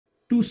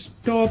to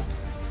stop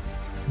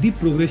the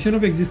progression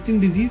of existing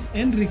disease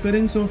and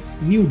recurrence of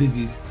new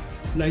disease.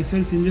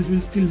 Lifestyle changes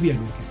will still be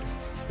advocated.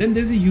 Then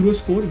there's a Euro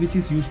score which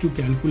is used to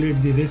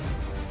calculate the risk.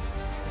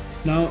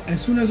 Now,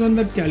 as soon as on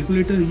that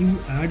calculator you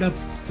add up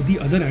the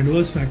other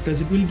adverse factors,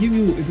 it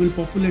will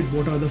populate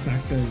what are the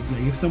factors.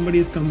 Like if somebody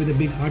has come with a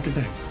big heart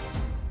attack,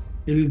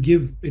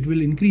 it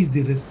will increase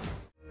the risk.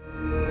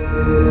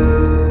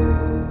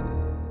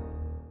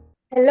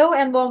 Hello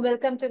and warm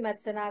welcome to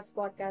MedSynapse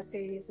podcast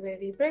series, where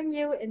we bring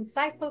you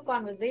insightful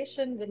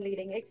conversation with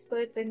leading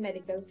experts in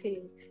medical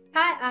field.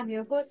 Hi, I'm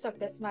your host,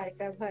 Dr.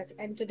 Smarika Bhatt,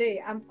 and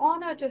today I'm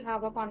honored to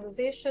have a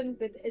conversation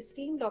with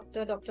esteemed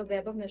Dr.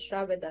 Vaibhav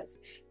Mishra with us.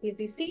 He's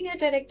the Senior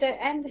Director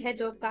and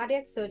Head of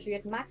Cardiac Surgery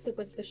at Max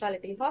Super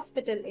Specialty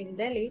Hospital in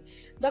Delhi.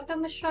 Dr.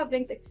 Mishra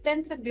brings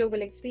extensive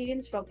global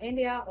experience from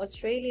India,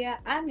 Australia,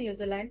 and New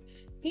Zealand.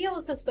 He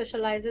also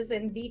specializes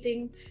in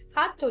beating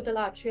heart total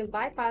arterial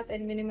bypass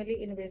and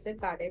minimally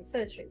invasive cardiac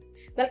surgery.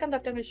 Welcome,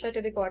 Dr. Mishra,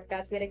 to the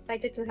podcast. We're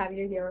excited to have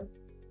you here.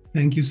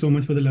 Thank you so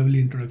much for the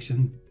lovely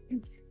introduction.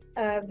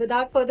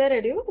 Without further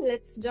ado,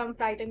 let's jump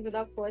right in with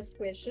our first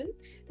question.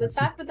 We'll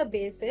start with the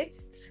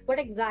basics. What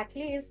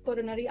exactly is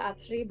coronary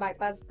artery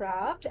bypass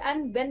graft,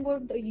 and when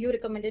would you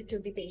recommend it to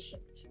the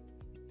patient?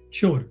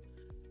 Sure.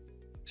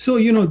 So,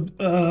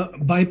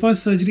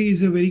 bypass surgery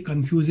is a very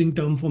confusing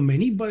term for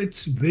many, but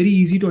it's very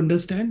easy to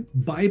understand.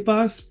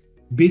 Bypass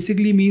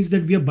basically means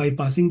that we are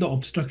bypassing the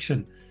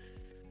obstruction,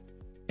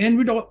 and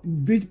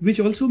which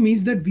also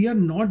means that we are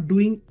not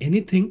doing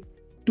anything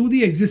to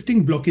the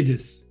existing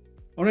blockages.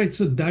 All right,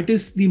 so that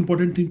is the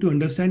important thing to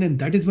understand, and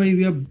that is why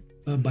we are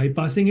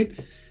bypassing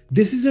it.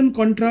 This is in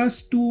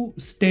contrast to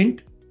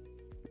stent,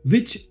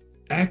 which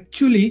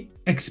actually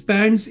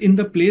expands in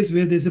the place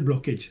where there's a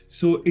blockage.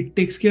 So it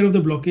takes care of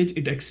the blockage,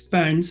 it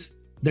expands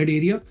that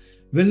area.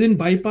 Whereas in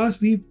bypass,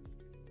 we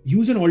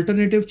use an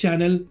alternative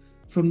channel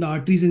from the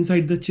arteries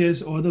inside the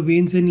chest or the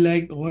veins in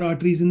leg or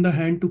arteries in the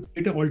hand to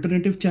create an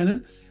alternative channel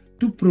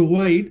to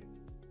provide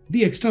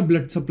the extra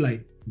blood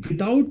supply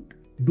without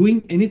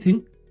doing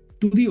anything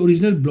to the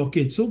original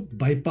blockage. So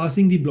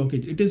bypassing the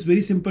blockage, it is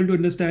very simple to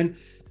understand.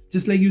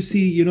 Just like you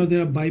see,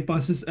 there are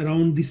bypasses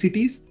around the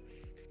cities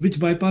which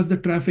bypass the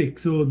traffic.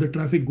 So the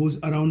traffic goes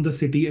around the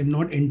city and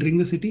not entering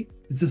the city.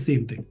 It's the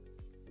same thing.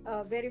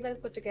 Very well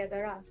put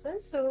together answer.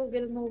 So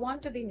we'll move on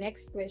to the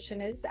next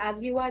question is,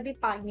 as you are the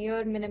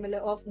pioneer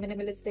of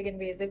minimalistic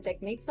invasive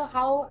techniques, so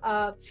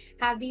how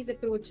have these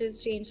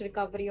approaches changed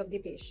recovery of the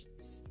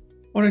patients?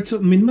 All right. So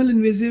minimal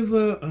invasive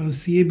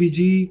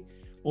CABG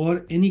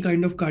or any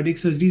kind of cardiac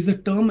surgery is the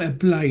term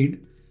applied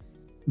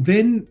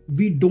when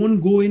we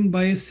don't go in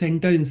by a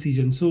center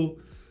incision. So,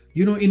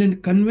 in a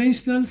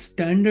conventional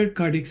standard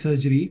cardiac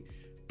surgery,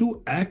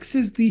 to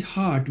access the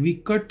heart, we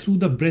cut through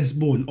the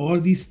breastbone or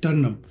the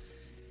sternum,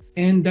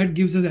 and that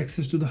gives us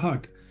access to the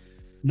heart.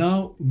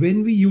 Now,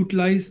 when we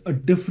utilize a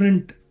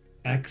different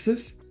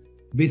access,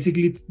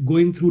 basically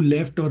going through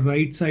left or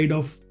right side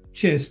of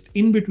chest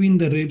in between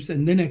the ribs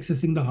and then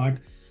accessing the heart,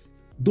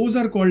 those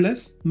are called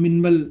as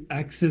minimal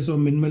access or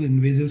minimal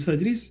invasive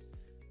surgeries.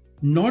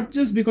 Not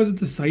just because of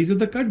the size of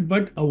the cut,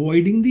 but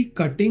avoiding the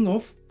cutting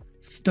of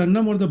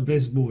sternum or the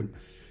breastbone.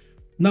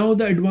 Now,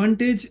 the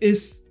advantage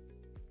is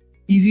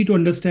easy to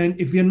understand.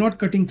 If we are not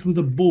cutting through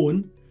the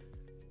bone,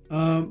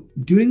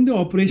 during the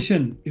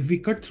operation, if we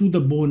cut through the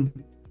bone,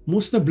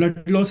 most of the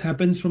blood loss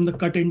happens from the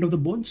cut end of the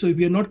bone. So if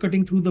we are not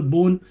cutting through the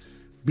bone,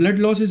 blood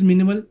loss is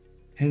minimal.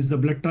 Hence, the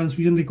blood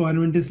transfusion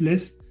requirement is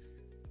less.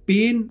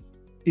 Pain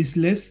is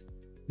less.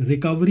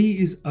 Recovery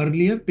is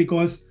earlier,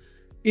 because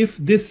if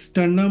this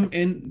sternum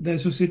and the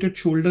associated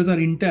shoulders are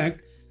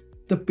intact,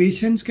 the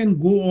patients can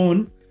go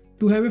on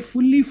to have a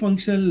fully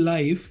functional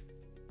life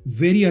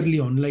very early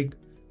on. Like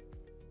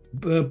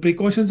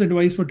precautions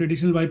advised for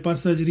traditional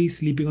bypass surgery,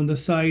 sleeping on the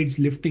sides,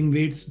 lifting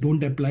weights,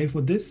 don't apply for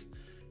this.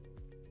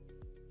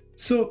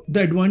 So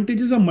the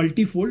advantages are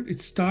multifold.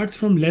 It starts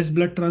from less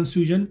blood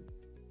transfusion.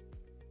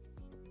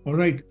 All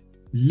right.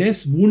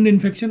 Less wound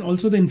infection.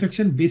 Also, the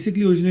infection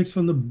basically originates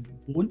from the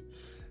bone.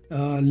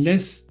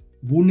 Less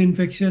wound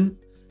infection,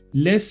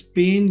 less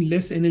pain,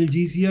 less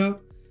analgesia,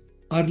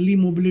 early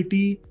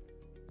mobility,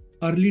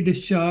 early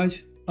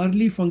discharge,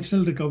 early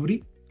functional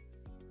recovery.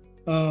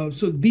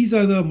 So these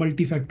are the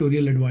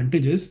multifactorial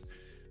advantages.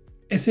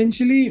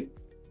 Essentially,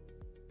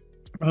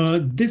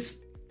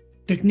 this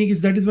technique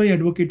is why I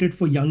advocated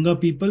for younger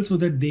people, so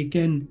that they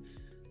can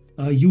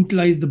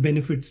utilize the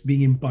benefits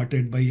being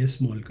imparted by a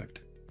small cut.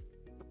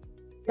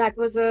 That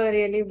was a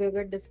really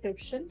vivid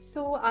description.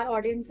 So our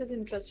audience is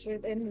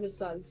interested in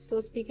results.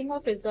 So speaking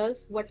of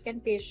results, what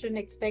can patient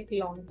expect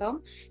long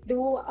term?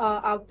 Do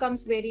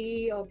outcomes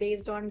vary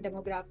based on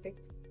demographic?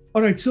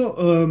 All right.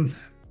 So,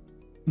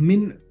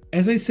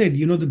 as I said,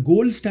 the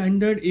gold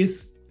standard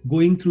is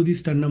going through the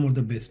sternum or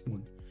the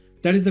breastbone.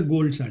 That is the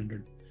gold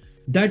standard.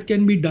 That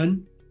can be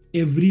done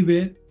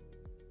everywhere,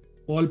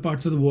 all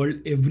parts of the world,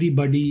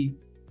 everybody,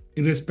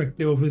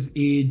 irrespective of his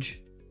age,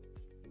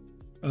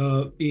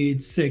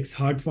 sex,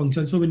 heart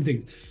function, so many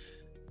things.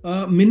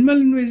 Minimal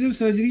invasive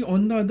surgery,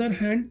 on the other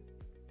hand,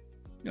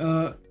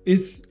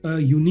 is a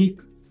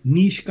unique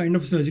niche kind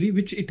of surgery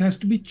which it has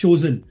to be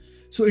chosen.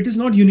 So it is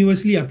not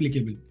universally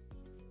applicable.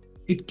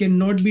 It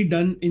cannot be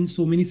done in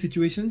so many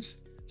situations.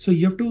 So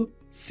you have to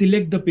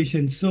select the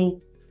patient.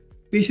 So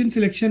patient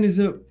selection is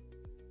a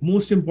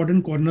most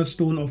important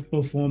cornerstone of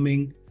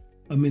performing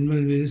a minimal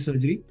invasive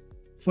surgery.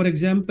 For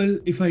example,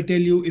 if I tell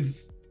you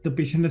if the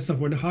patient has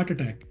suffered a heart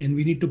attack and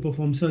we need to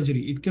perform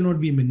surgery, it cannot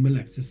be minimal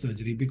access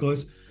surgery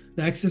because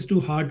the access to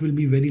heart will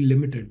be very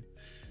limited.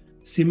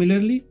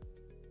 Similarly,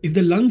 if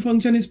the lung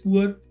function is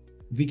poor,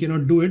 we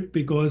cannot do it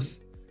because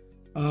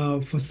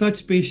for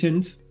such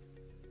patients,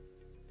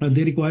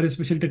 they require a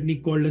special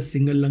technique called a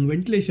single lung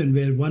ventilation,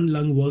 where one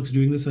lung works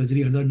during the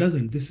surgery, other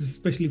doesn't. This is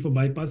especially for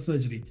bypass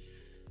surgery.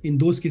 In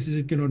those cases,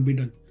 it cannot be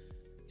done.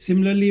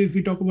 Similarly, if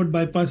we talk about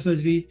bypass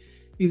surgery,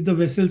 if the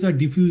vessels are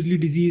diffusely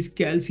diseased,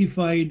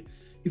 calcified,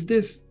 if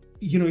there's,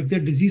 if they're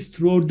diseased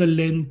throughout the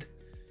length,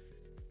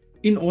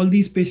 in all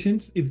these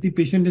patients, if the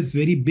patient is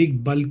very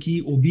big,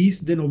 bulky,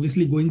 obese, then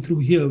obviously going through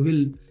here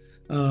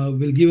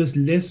will give us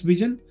less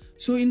vision.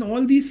 So in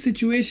all these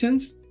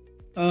situations,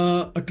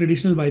 a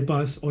traditional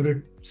bypass or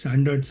a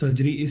standard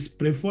surgery is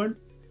preferred.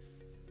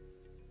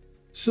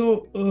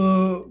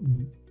 So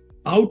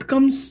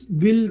outcomes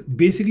will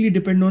basically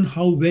depend on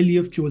how well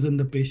you have chosen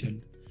the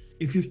patient.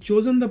 If you've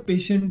chosen the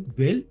patient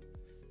well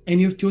and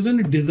you've chosen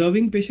a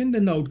deserving patient,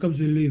 then the outcomes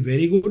will be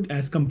very good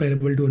as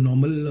comparable to a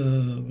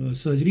normal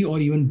surgery or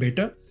even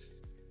better.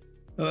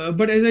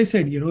 But as I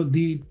said,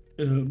 the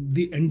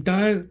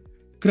entire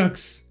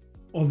crux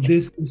of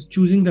this is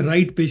choosing the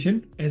right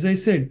patient. As I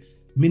said,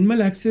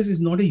 minimal access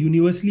is not a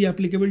universally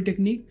applicable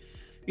technique.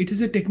 It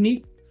is a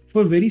technique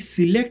for very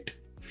select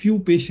few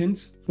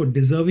patients, for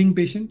deserving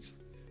patients,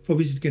 for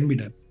which it can be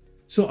done.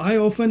 So I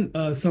often,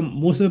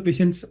 most of the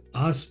patients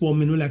ask for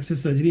minimal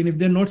access surgery, and if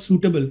they're not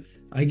suitable,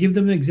 I give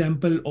them an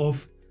example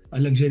of a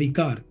luxury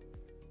car.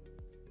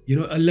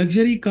 A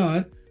luxury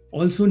car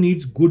also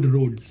needs good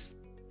roads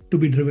to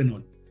be driven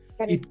on.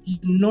 It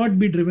cannot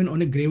be driven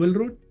on a gravel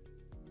road.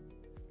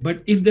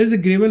 But if there's a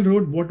gravel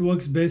road, what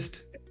works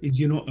best is,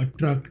 a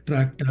truck,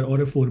 tractor, or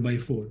a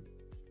 4x4,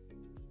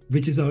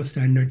 which is our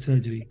standard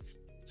surgery.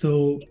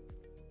 So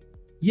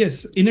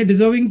yes, in a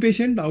deserving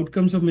patient, the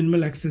outcomes of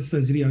minimal access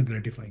surgery are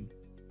gratifying.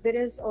 There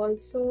is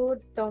also a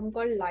term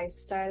called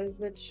lifestyle,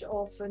 which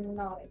often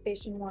a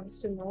patient wants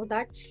to know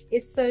that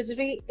is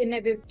surgery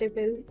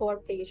inevitable for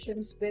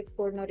patients with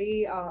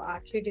coronary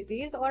artery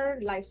disease, or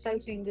lifestyle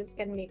changes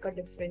can make a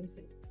difference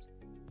in it?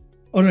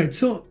 All right.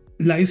 So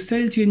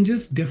lifestyle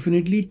changes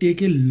definitely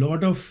take a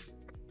lot of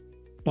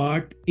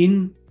part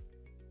in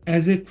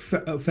as a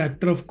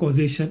factor of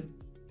causation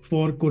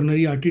for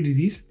coronary artery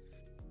disease.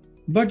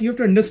 But you have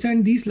to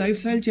understand these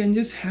lifestyle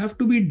changes have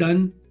to be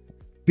done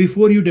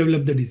before you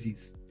develop the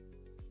disease.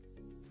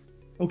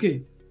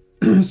 Okay,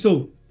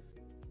 so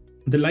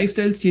the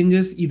lifestyle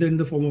changes, either in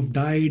the form of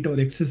diet or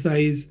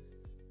exercise,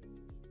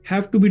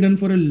 have to be done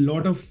for a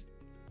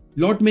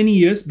lot many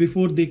years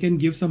before they can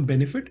give some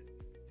benefit,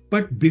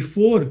 but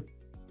before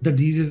the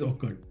disease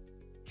occurred.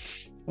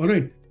 All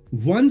right,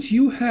 once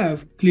you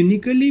have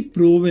clinically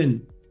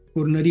proven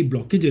coronary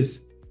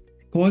blockages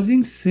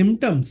causing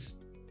symptoms,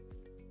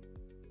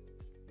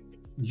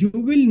 you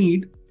will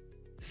need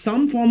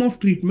some form of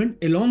treatment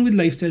along with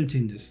lifestyle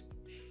changes.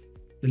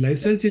 The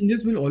lifestyle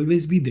changes will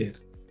always be there.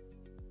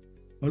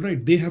 All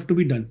right, they have to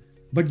be done.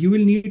 But you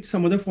will need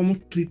some other form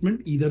of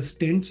treatment, either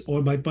stents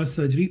or bypass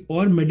surgery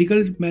or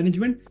medical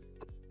management,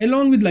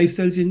 along with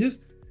lifestyle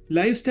changes.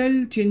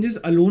 Lifestyle changes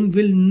alone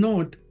will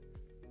not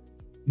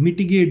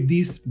mitigate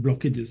these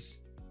blockages.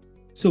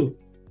 So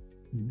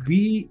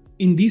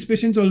in these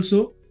patients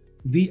also,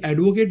 we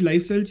advocate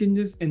lifestyle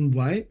changes. And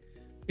why?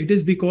 It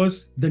is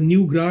because the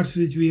new grafts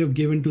which we have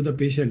given to the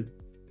patient,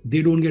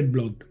 they don't get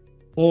blocked.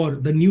 Or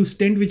the new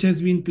stent which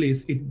has been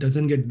placed, it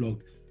doesn't get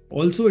blocked.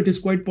 Also, it is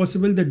quite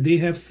possible that they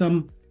have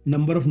some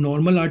number of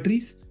normal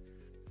arteries.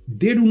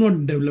 They do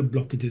not develop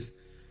blockages.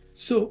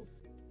 So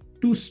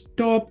to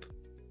stop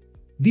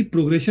the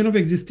progression of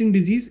existing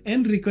disease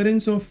and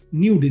recurrence of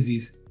new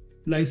disease,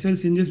 lifestyle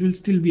changes will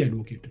still be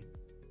advocated.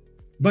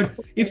 But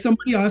if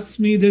somebody asks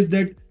me this,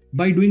 that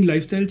by doing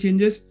lifestyle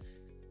changes,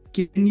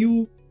 can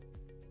you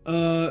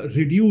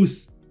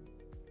reduce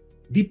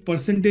the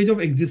percentage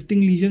of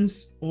existing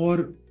lesions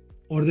or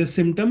the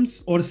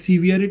symptoms or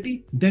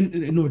severity, then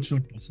no, it's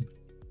not possible.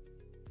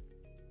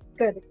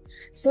 Correct.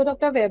 So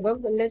Dr.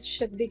 Vaibhav, let's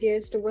shift the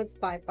gears towards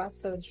bypass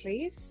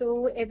surgery.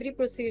 So every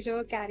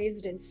procedure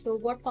carries risk. So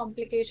what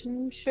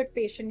complications should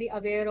patient be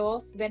aware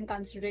of when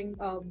considering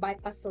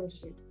bypass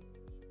surgery?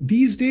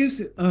 These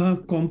days,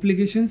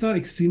 complications are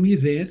extremely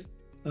rare.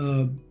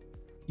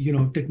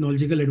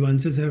 Technological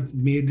advances have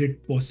made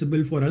it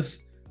possible for us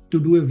to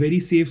do a very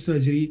safe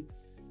surgery.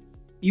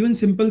 Even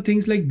simple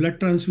things like blood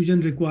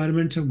transfusion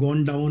requirements have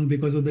gone down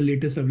because of the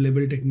latest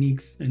available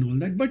techniques and all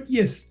that. But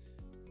yes,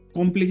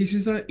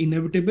 complications are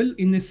inevitable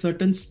in a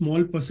certain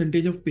small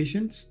percentage of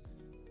patients.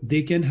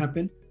 They can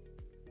happen.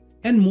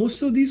 And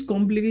most of these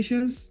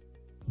complications,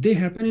 they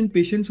happen in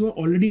patients who are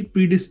already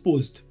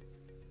predisposed.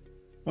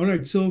 All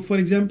right. So for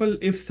example,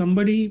 if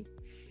somebody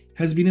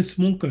has been a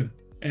smoker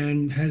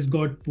and has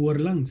got poor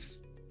lungs,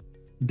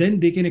 then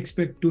they can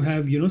expect to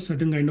have,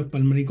 certain kind of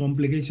pulmonary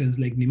complications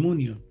like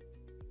pneumonia,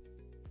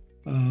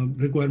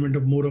 requirement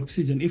of more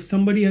oxygen. If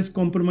somebody has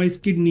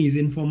compromised kidneys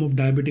in form of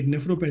diabetic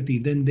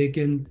nephropathy, then they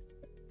can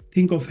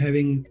think of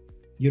having,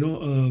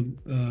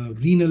 a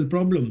renal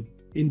problem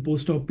in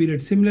post-op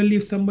period. Similarly,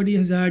 if somebody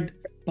has had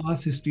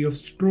past history of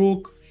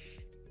stroke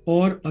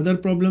or other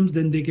problems,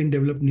 then they can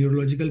develop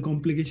neurological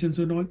complications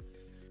and all.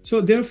 So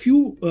there are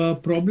few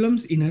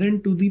problems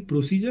inherent to the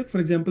procedure. For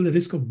example, the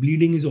risk of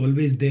bleeding is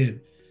always there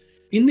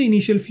in the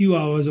initial few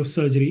hours of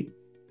surgery,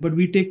 but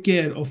we take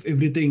care of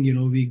everything.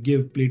 We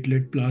give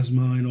platelet,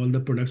 plasma, and all the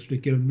products to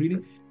take care of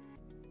bleeding.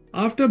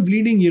 After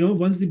bleeding,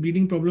 once the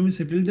bleeding problem is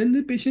settled, then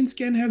the patients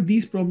can have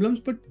these problems,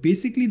 but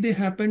basically they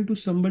happen to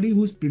somebody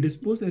who's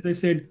predisposed, as I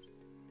said,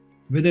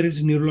 whether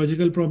it's a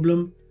neurological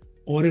problem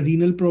or a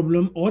renal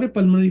problem or a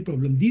pulmonary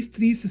problem. These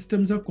three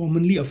systems are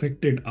commonly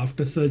affected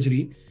after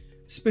surgery,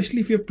 especially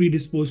if you're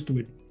predisposed to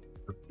it.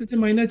 There's a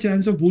minor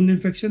chance of wound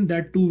infection,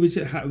 that too, which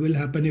will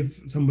happen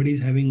if somebody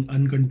is having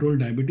uncontrolled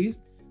diabetes.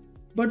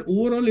 But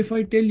overall, if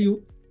I tell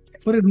you,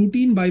 for a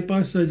routine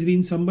bypass surgery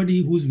in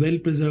somebody who's well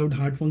preserved,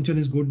 heart function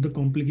is good, the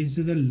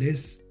complications are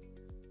less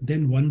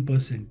than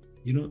 1%,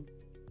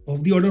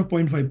 of the order of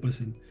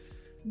 0.5%.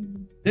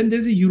 Then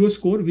there's a Euro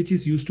score, which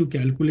is used to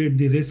calculate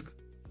the risk.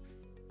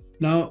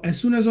 Now, as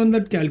soon as on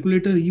that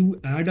calculator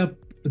you add up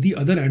the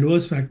other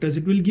adverse factors,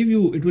 it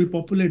will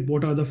populate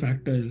what are the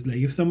factors. Like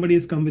if somebody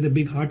has come with a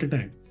big heart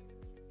attack,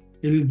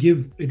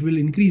 it will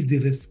increase the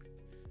risk.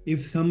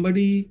 If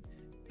somebody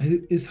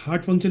his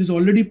heart function is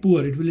already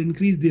poor, it will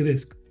increase the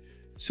risk.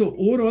 So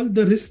overall,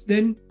 the risk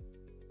then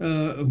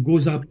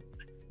goes up,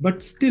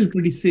 but still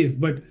pretty safe.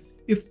 But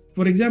if,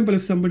 for example,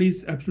 if somebody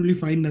is absolutely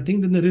fine,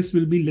 nothing, then the risk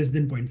will be less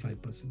than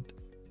 0.5%.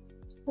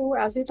 So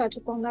as you touch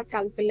upon that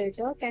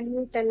calculator, can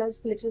you tell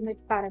us little bit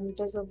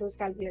parameters of this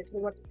calculator?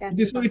 What can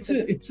Okay, so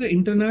it's an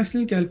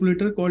international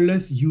calculator called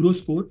as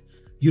Euroscore,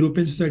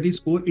 European Society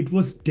Score. It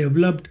was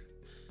developed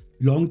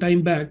long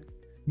time back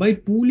by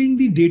pooling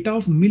the data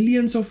of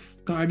millions of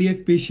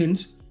cardiac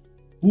patients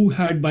who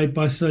had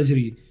bypass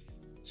surgery.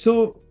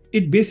 So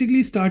it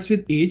basically starts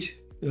with age.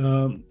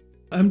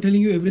 I'm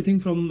telling you everything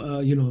from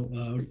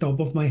top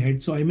of my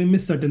head, so I may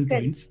miss certain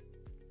points.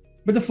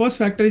 But the first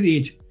factor is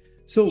age.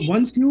 So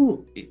once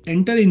you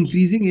enter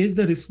increasing age,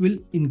 the risk will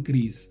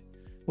increase.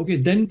 Okay,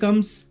 then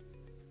comes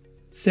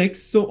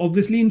sex. So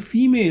obviously in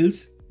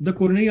females, the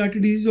coronary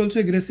artery disease is also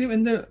aggressive,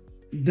 and the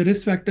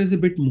risk factor is a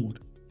bit more.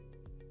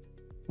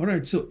 All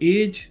right, so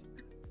age,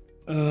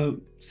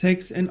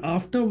 sex, and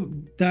after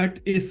that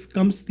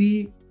comes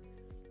the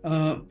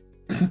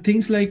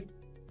things like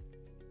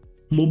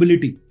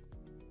mobility.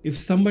 If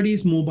somebody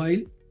is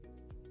mobile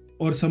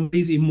or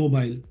somebody is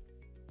immobile,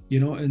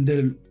 and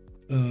their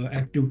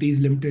activity is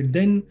limited,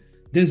 then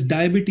there's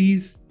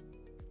diabetes.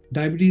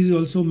 Diabetes is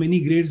also many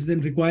grades.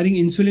 Then requiring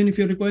insulin. If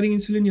you're requiring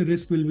insulin, your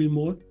risk will be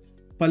more.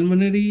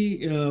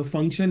 Pulmonary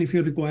function. If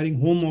you're requiring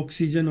home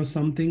oxygen or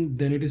something,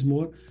 then it is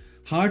more.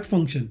 Heart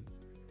function.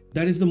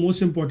 That is the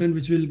most important,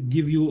 which will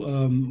give you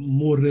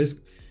more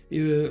risk.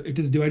 It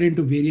is divided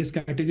into various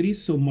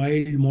categories. So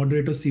mild,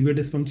 moderate, or severe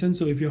dysfunction.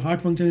 So if your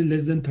heart function is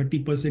less than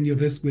 30%, your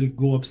risk will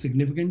go up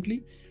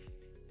significantly.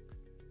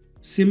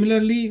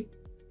 Similarly,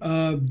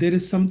 there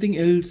is something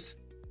else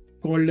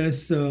called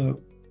as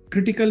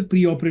critical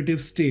preoperative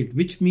state,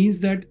 which means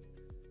that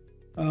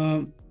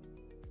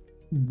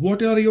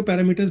what are your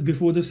parameters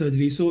before the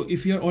surgery? So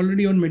if you're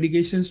already on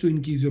medications to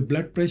increase your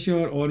blood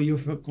pressure, or you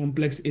have a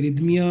complex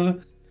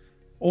arrhythmia,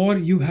 or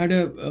you had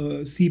a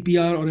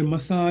CPR or a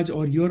massage,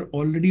 or you're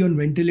already on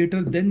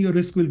ventilator, then your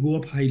risk will go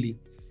up highly.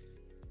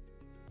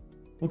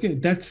 Okay,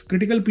 that's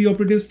critical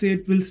preoperative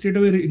state will straight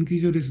away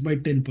increase your risk by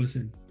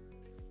 10%.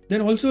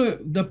 Then also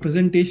the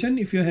presentation,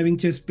 if you're having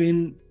chest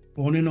pain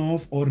on and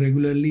off, or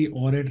regularly,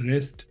 or at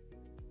rest,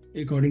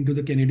 according to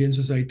the Canadian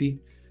Society,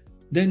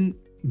 then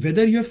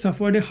whether you have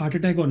suffered a heart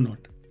attack or not.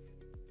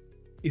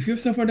 If you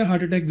have suffered a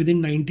heart attack within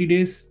 90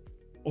 days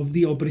of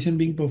the operation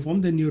being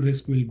performed, then your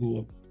risk will go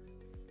up.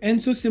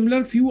 And so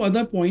similar few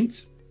other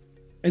points.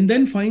 And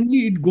then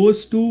finally it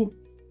goes to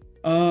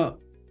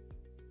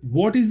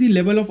what is the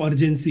level of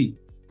urgency.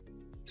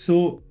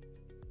 So,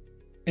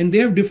 and they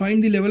have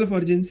defined the level of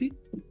urgency.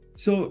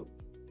 So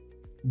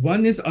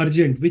one is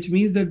urgent, which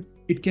means that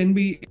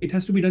it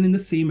has to be done in the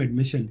same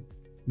admission.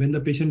 When the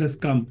patient has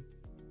come,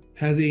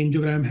 has an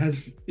angiogram,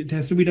 it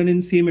has to be done in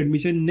the same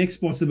admission, next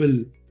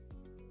possible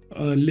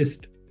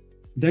list.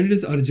 Then it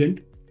is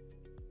urgent.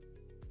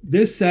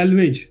 There's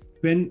salvage,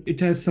 when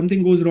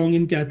something goes wrong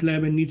in cath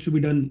lab and needs to be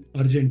done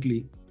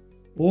urgently.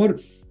 Or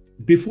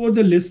before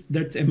the list,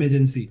 that's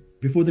emergency.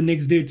 Before the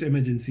next day, it's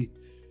emergency.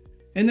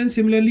 And then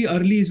similarly,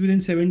 early is within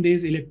 7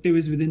 days, elective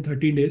is within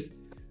 13 days.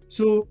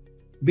 So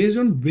based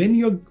on when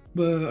you're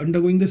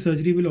undergoing the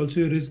surgery will also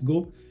your risk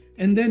go.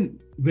 And then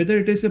whether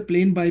it is a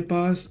plain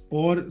bypass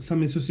or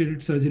some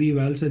associated surgery,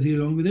 valve surgery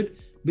along with it,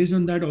 based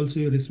on that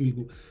also your risk will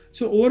go.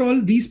 So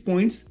overall, these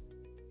points,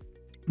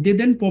 they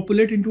then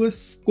populate into a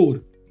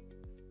score,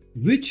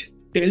 which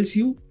tells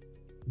you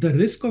the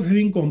risk of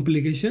having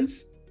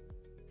complications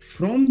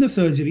from the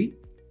surgery,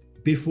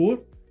 before,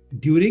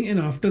 during, and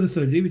after the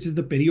surgery, which is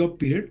the peri-op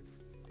period,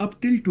 up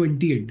till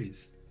 28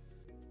 days.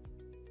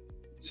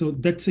 So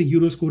that's a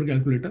Euroscore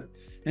calculator,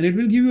 and it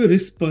will give you a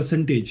risk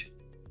percentage.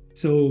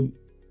 So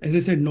as I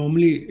said,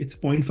 normally it's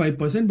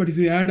 0.5%, but if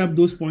you add up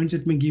those points,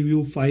 it may give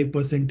you 5%,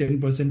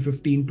 10%,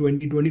 15,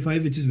 20,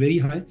 25, which is very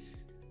high.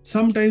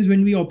 Sometimes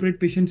when we operate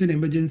patients in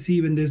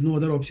emergency, when there's no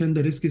other option,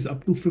 the risk is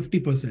up to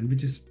 50%,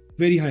 which is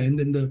very high. And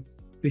then the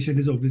patient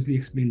is obviously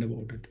explained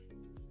about it.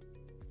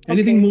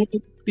 Anything more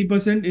than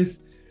 50% is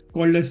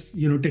called as,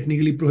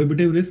 technically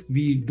prohibitive risk.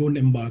 We don't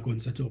embark on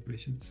such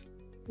operations.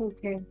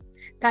 Okay.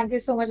 Thank you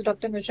so much,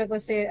 Dr. Mishra, for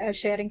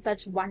sharing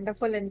such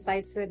wonderful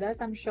insights with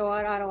us. I'm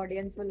sure our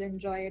audience will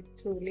enjoy it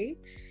truly.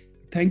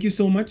 Thank you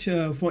so much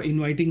for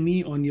inviting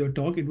me on your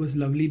talk. It was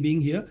lovely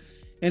being here.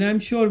 And I'm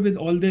sure with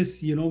all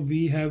this,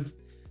 we have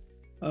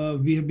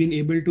been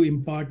able to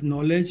impart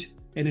knowledge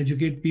and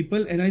educate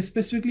people. And I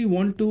specifically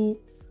want to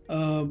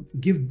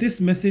give this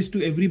message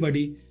to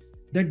everybody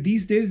that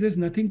these days there's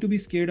nothing to be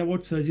scared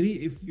about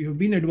surgery. If you have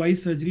been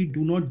advised surgery,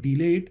 do not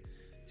delay it.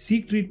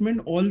 Seek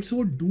treatment.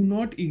 Also, do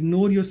not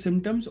ignore your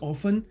symptoms.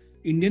 Often,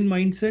 Indian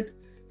mindset,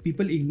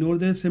 people ignore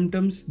their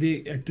symptoms.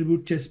 They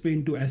attribute chest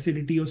pain to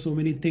acidity or so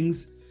many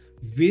things,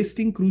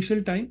 wasting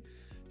crucial time.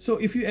 So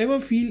if you ever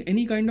feel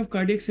any kind of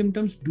cardiac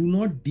symptoms, do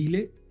not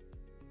delay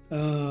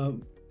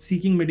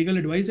seeking medical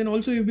advice. And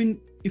also,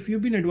 if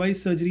you've been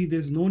advised surgery,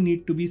 there's no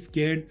need to be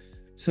scared.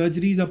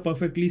 Surgeries are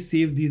perfectly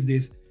safe these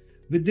days.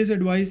 With this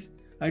advice,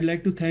 I'd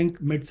like to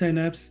thank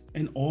MedSynapse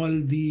and all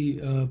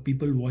the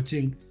people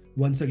watching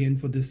once again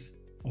for this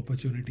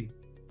opportunity.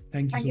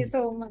 Thank you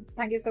so much.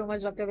 Thank you so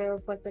much, Dr.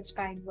 Vaibhav, for such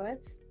kind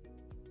words.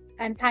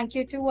 And thank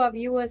you to our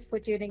viewers for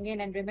tuning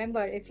in. And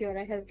remember, if you're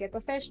a healthcare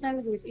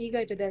professional who's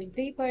eager to delve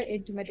deeper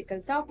into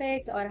medical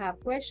topics or have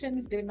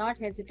questions, do not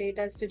hesitate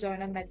us to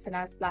join on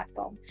MedSynapse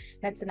platform.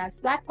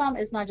 MedSynapse platform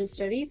is not just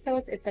a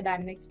resource, it's a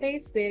dynamic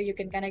space where you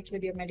can connect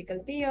with your medical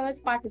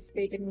peers,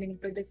 participate in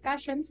meaningful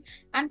discussions,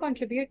 and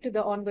contribute to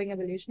the ongoing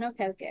evolution of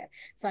healthcare.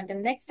 So until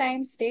next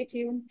time, stay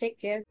tuned, take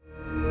care.